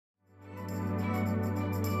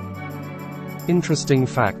Interesting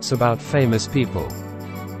facts about famous people.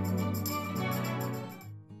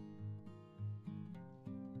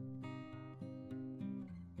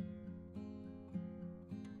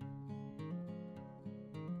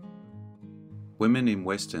 Women in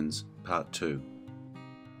Westerns, Part 2.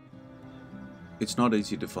 It's not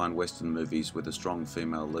easy to find Western movies with a strong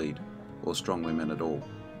female lead, or strong women at all.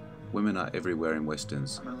 Women are everywhere in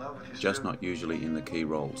Westerns, just not usually in the key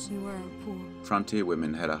roles. Frontier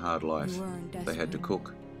women had a hard life. They had to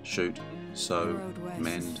cook, shoot, sew,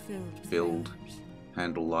 mend, build,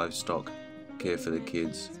 handle livestock, care for the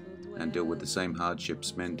kids, and deal with the same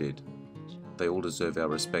hardships men did. They all deserve our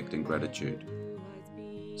respect and gratitude.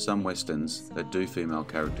 Some Westerns that do female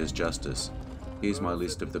characters justice. Here's my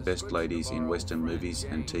list of the best ladies in Western movies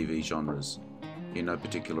and TV genres. In no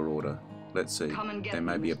particular order. Let's see, there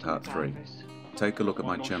may be a part 3. Take a look at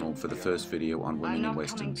my channel for the first video on women in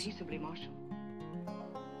Westerns.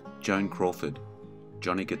 Joan Crawford,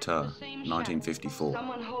 Johnny Guitar, 1954.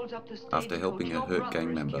 After helping a hurt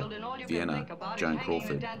gang member, Vienna, Joan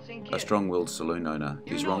Crawford, a strong-willed saloon owner,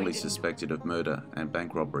 is wrongly suspected of murder and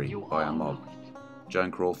bank robbery by a mob.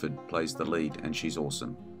 Joan Crawford plays the lead and she's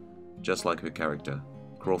awesome. Just like her character,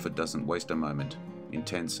 Crawford doesn't waste a moment,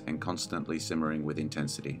 intense and constantly simmering with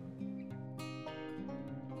intensity.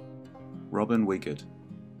 Robin Wiegert,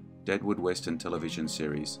 Deadwood Western television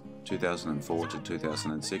series, 2004 to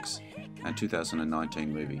 2006 and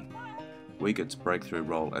 2019 movie. Wiegert's breakthrough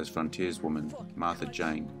role as frontierswoman Martha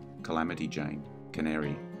Jane, Calamity Jane,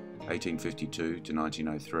 Canary, 1852 to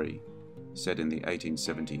 1903, set in the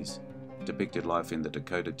 1870s, depicted life in the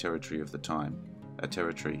Dakota Territory of the time, a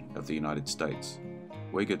territory of the United States.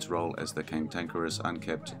 Wiegert's role as the cantankerous,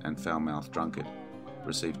 unkept and foul-mouthed drunkard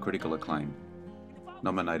received critical acclaim.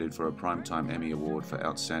 Nominated for a Primetime Emmy Award for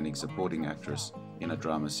Outstanding Supporting Actress in a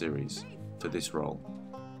Drama Series for this role.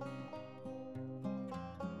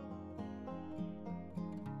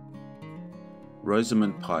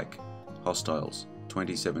 Rosamund Pike, Hostiles,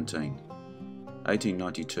 2017.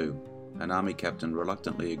 1892. An army captain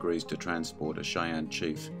reluctantly agrees to transport a Cheyenne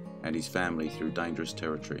chief and his family through dangerous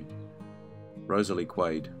territory. Rosalie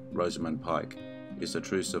Quaid, Rosamund Pike, is a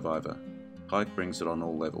true survivor. Pike brings it on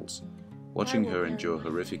all levels. Watching her endure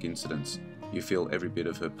horrific incidents, you feel every bit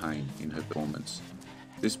of her pain in her performance.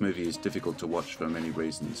 This movie is difficult to watch for many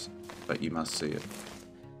reasons, but you must see it.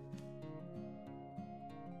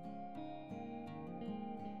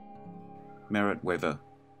 Merritt Wever,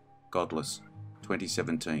 Godless,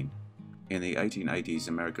 2017. In the 1880s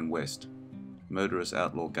American West, murderous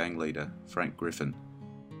outlaw gang leader Frank Griffin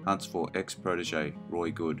hunts for ex-protege Roy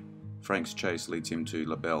Good. Frank's chase leads him to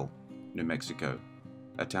La Belle, New Mexico,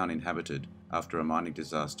 a town inhabited, after a mining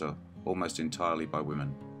disaster, almost entirely by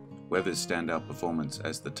women. Wever's standout performance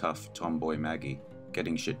as the tough tomboy Maggie,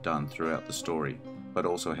 getting shit done throughout the story, but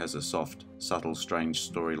also has a soft, subtle,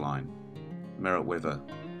 strange storyline. Merritt Wever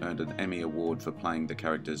earned an Emmy Award for playing the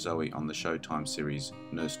character Zoe on the Showtime series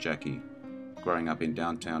Nurse Jackie, growing up in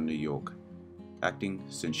downtown New York, acting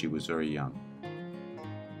since she was very young.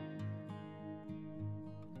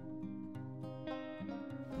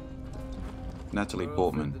 Natalie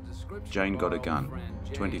Portman, Jane Got a Gun,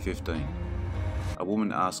 2015. A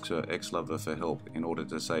woman asks her ex-lover for help in order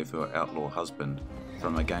to save her outlaw husband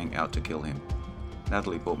from a gang out to kill him.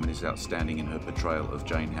 Natalie Portman is outstanding in her portrayal of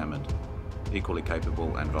Jane Hammond, equally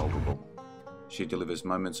capable and vulnerable. She delivers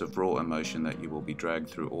moments of raw emotion that you will be dragged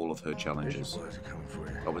through all of her challenges.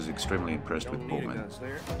 I was extremely impressed with Portman.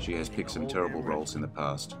 She has picked some terrible roles in the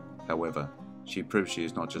past. However, she proves she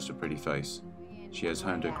is not just a pretty face. She has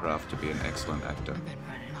honed her craft to be an excellent actor.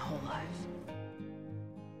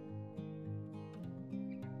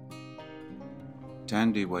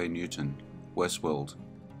 Thandiwe Newton, Westworld.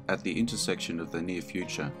 At the intersection of the near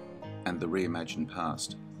future and the reimagined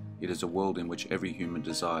past, it is a world in which every human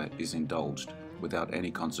desire is indulged without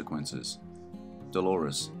any consequences.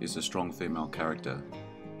 Dolores is a strong female character.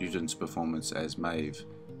 Newton's performance as Maeve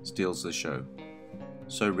steals the show.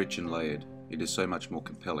 So rich and layered, it is so much more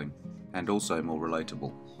compelling and also more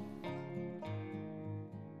relatable.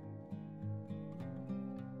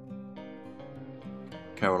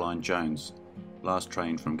 Caroline Jones, Last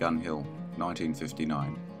Train from Gun Hill,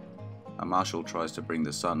 1959. A marshal tries to bring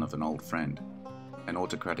the son of an old friend, an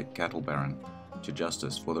autocratic cattle baron, to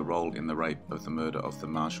justice for the role in the rape of the murder of the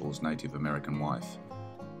marshal's Native American wife.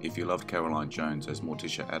 If you loved Caroline Jones as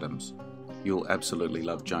Morticia Adams, you'll absolutely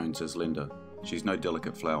love Jones as Linda. She's no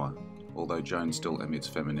delicate flower, although Jones still emits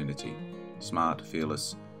femininity, smart,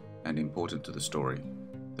 fearless, and important to the story.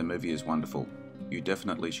 The movie is wonderful. You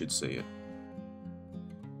definitely should see it.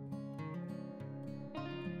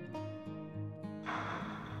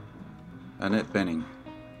 Annette Bening,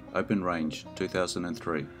 Open Range,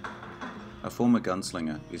 2003. A former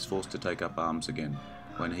gunslinger is forced to take up arms again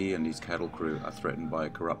when he and his cattle crew are threatened by a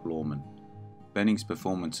corrupt lawman. Bening's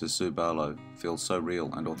performance as Sue Barlow feels so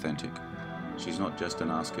real and authentic. She's not just an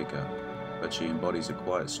ass-kicker, but she embodies a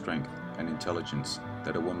quiet strength and intelligence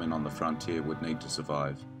that a woman on the frontier would need to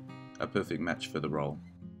survive. A perfect match for the role.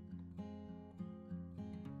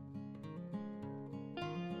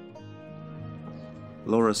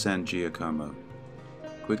 Laura San Giacomo,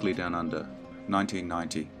 Quigley Down Under,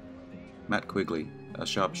 1990. Matt Quigley, a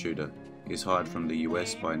sharpshooter, is hired from the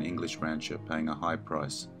US by an English rancher paying a high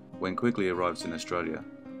price. When Quigley arrives in Australia,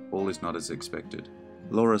 all is not as expected.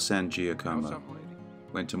 Laura San Giacomo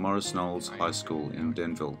went to Morris Knowles High School in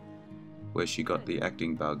Denville, where she got the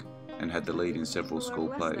acting bug and had the lead in several school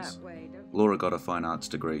plays. Laura got a fine arts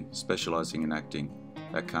degree, specializing in acting,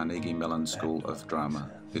 at Carnegie Mellon School of Drama,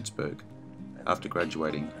 Pittsburgh. After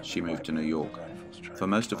graduating, she moved to New York. For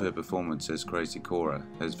most of her performance as Crazy Cora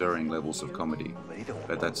has varying levels of comedy,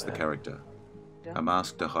 but that's the character. A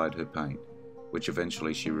mask to hide her pain, which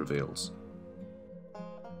eventually she reveals.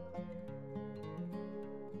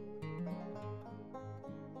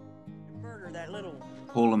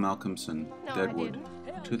 Paula Malcolmson, Deadwood,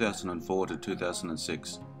 2004 to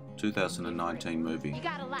 2006, 2019 movie,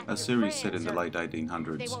 a series set in the late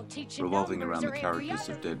 1800s, revolving around the characters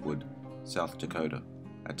of Deadwood, South Dakota,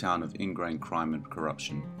 a town of ingrained crime and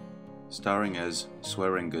corruption. Starring as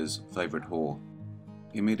Swearinger's favourite whore,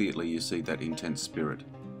 immediately you see that intense spirit.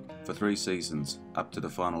 For 3 seasons, up to the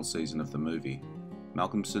final season of the movie,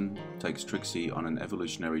 Malcolmson takes Trixie on an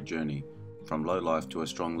evolutionary journey from low life to a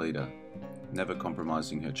strong leader, never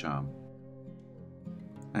compromising her charm.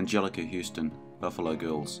 Angelica Houston, Buffalo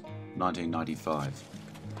Girls, 1995.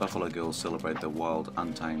 Buffalo Girls celebrate the wild,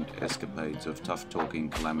 untamed escapades of tough-talking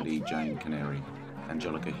Calamity Jane Canary,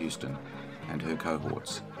 Angelica Houston, and her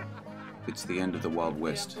cohorts. It's the end of the Wild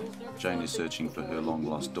West. Jane is searching for her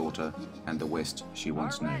long-lost daughter and the West she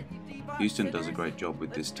once knew. Houston does a great job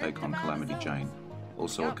with this take on Calamity Jane,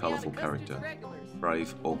 also a colourful character,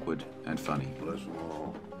 brave, awkward, and funny.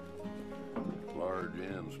 Large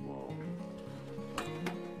and small.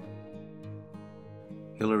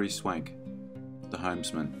 Hilary Swank, The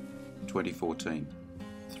Homesman, 2014.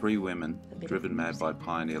 3 women, driven mad by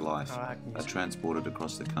pioneer life, are transported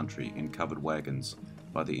across the country in covered wagons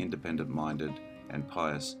by the independent-minded and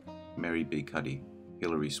pious Mary B. Cuddy,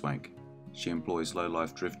 Hilary Swank. She employs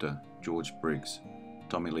low-life drifter George Briggs,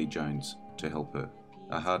 Tommy Lee Jones, to help her.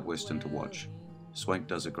 A hard western to watch. Swank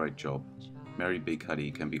does a great job. Mary B.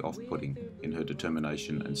 Cuddy can be off-putting in her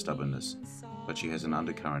determination and stubbornness, but she has an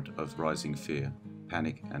undercurrent of rising fear,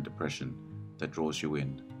 panic and depression that draws you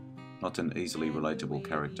in. Not an easily relatable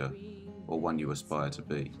character, or one you aspire to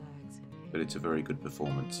be, but it's a very good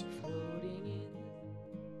performance.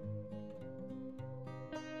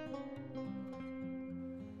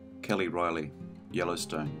 Kelly Riley,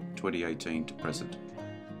 Yellowstone, 2018 to present.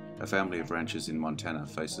 A family of ranchers in Montana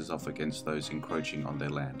faces off against those encroaching on their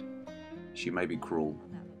land. She may be cruel,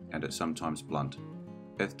 and at sometimes blunt.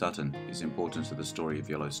 Beth Dutton is important to the story of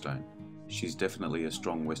Yellowstone. She's definitely a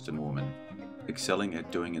strong Western woman, excelling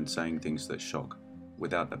at doing and saying things that shock,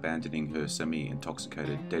 without abandoning her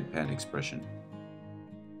semi-intoxicated deadpan expression.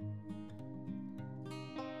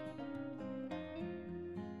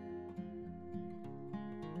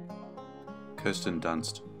 Kirsten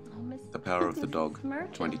Dunst, The Power of the Dog,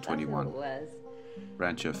 2021.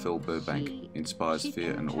 Rancher Phil Burbank inspires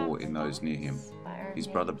fear and awe in those near him. His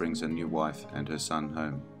brother brings a new wife and her son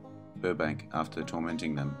home. Burbank, after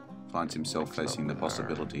tormenting them, finds himself facing the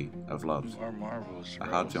possibility of love. A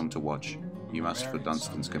hard film to watch, you must for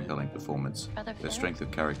Dunstan's compelling performance. Her strength of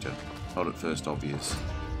character, not at first obvious.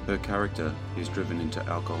 Her character is driven into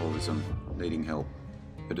alcoholism, needing help.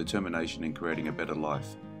 Her determination in creating a better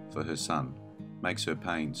life for her son makes her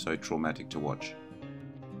pain so traumatic to watch.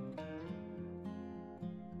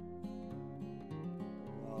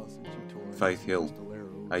 Faith Hill,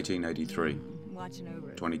 1883,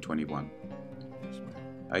 2021.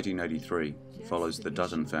 1883 follows the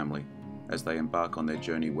Dutton family as they embark on their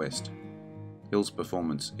journey west. Hill's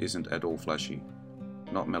performance isn't at all flashy,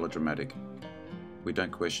 not melodramatic. We don't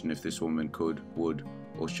question if this woman could, would,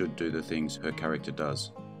 or should do the things her character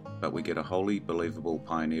does, but we get a wholly believable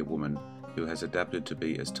pioneer woman who has adapted to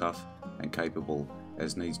be as tough and capable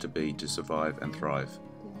as needs to be to survive and thrive.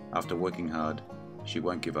 After working hard, she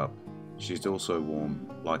won't give up. She's also warm,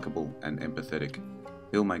 likeable, and empathetic.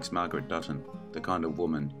 Hill makes Margaret Dutton the kind of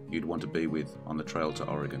woman you'd want to be with on the trail to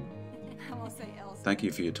Oregon. Thank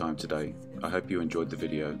you for your time today. I hope you enjoyed the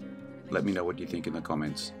video. Let me know what you think in the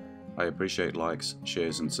comments. I appreciate likes,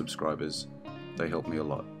 shares, and subscribers. They help me a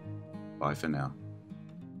lot. Bye for now.